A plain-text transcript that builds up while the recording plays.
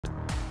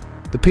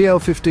The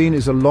PL-15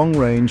 is a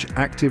long-range,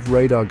 active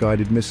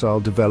radar-guided missile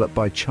developed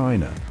by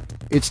China.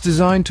 It's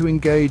designed to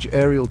engage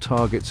aerial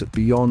targets at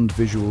beyond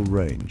visual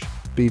range,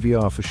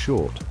 BVR for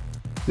short.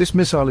 This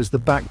missile is the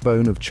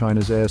backbone of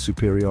China's air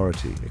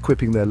superiority,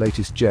 equipping their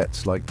latest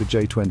jets like the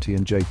J-20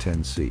 and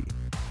J-10C.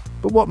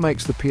 But what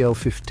makes the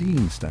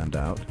PL-15 stand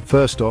out?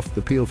 First off,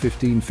 the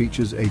PL-15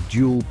 features a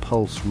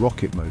dual-pulse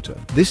rocket motor.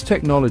 This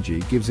technology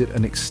gives it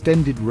an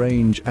extended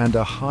range and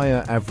a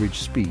higher average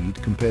speed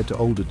compared to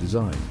older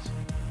designs.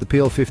 The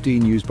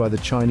PL-15 used by the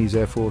Chinese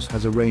Air Force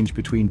has a range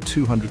between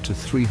 200 to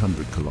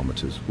 300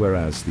 kilometers,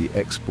 whereas the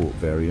export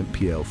variant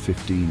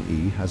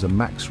PL-15E has a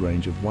max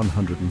range of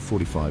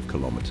 145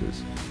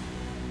 kilometers.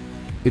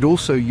 It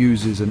also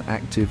uses an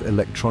active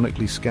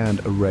electronically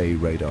scanned array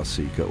radar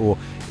seeker, or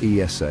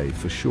AESA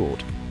for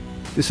short.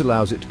 This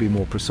allows it to be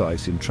more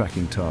precise in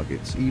tracking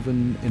targets,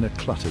 even in a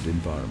cluttered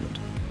environment.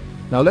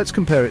 Now let's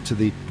compare it to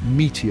the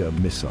Meteor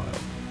missile.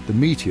 The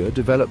Meteor,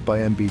 developed by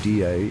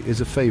MBDA,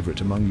 is a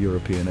favorite among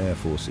European air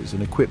forces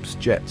and equips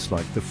jets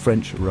like the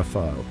French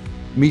Rafale.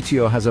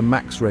 Meteor has a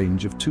max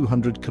range of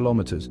 200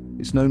 kilometers.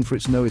 It's known for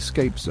its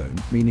no-escape zone,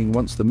 meaning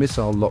once the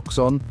missile locks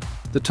on,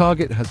 the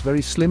target has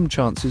very slim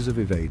chances of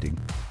evading.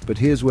 But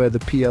here's where the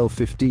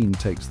PL-15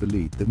 takes the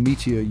lead. The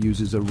Meteor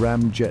uses a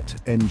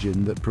ramjet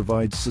engine that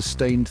provides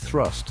sustained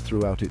thrust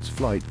throughout its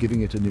flight,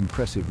 giving it an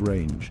impressive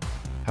range.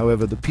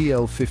 However, the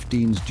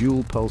PL-15's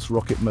dual-pulse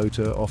rocket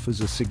motor offers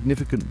a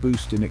significant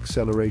boost in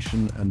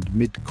acceleration and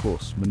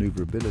mid-course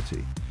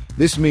maneuverability.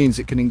 This means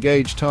it can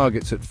engage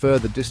targets at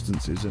further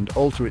distances and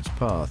alter its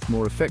path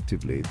more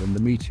effectively than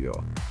the Meteor.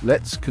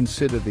 Let's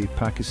consider the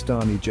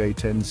Pakistani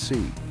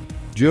J-10C.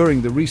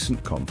 During the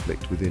recent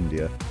conflict with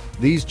India,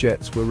 these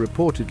jets were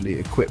reportedly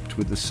equipped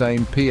with the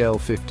same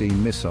PL-15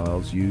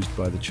 missiles used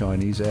by the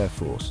Chinese Air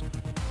Force,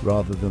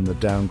 rather than the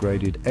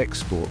downgraded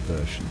export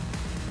version.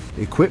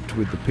 Equipped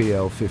with the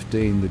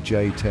PL-15, the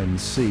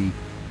J-10C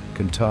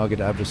can target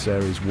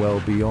adversaries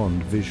well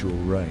beyond visual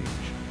range.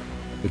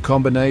 The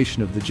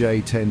combination of the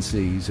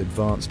J-10C's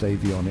advanced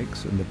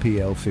avionics and the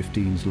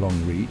PL-15's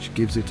long reach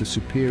gives it a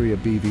superior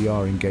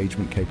BVR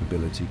engagement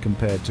capability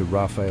compared to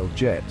Rafale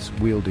jets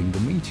wielding the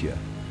Meteor.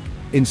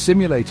 In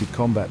simulated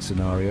combat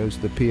scenarios,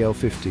 the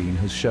PL-15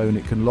 has shown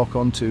it can lock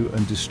onto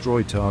and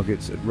destroy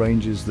targets at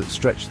ranges that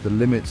stretch the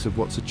limits of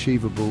what's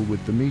achievable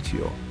with the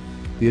Meteor.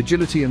 The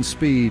agility and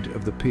speed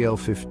of the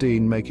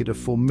PL-15 make it a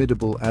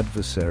formidable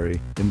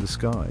adversary in the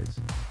skies.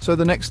 So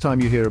the next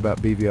time you hear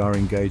about BVR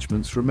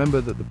engagements,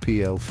 remember that the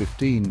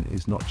PL-15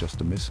 is not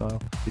just a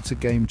missile, it's a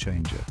game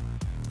changer.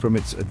 From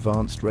its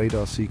advanced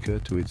radar seeker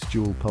to its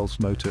dual-pulse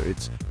motor,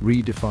 it's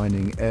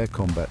redefining air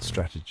combat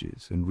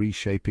strategies and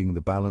reshaping the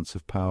balance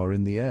of power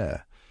in the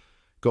air.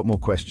 Got more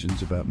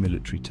questions about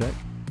military tech?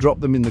 Drop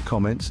them in the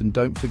comments, and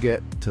don't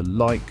forget to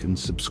like and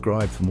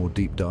subscribe for more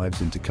deep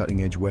dives into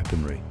cutting-edge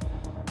weaponry.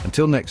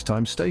 Until next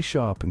time, stay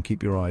sharp and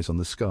keep your eyes on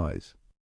the skies.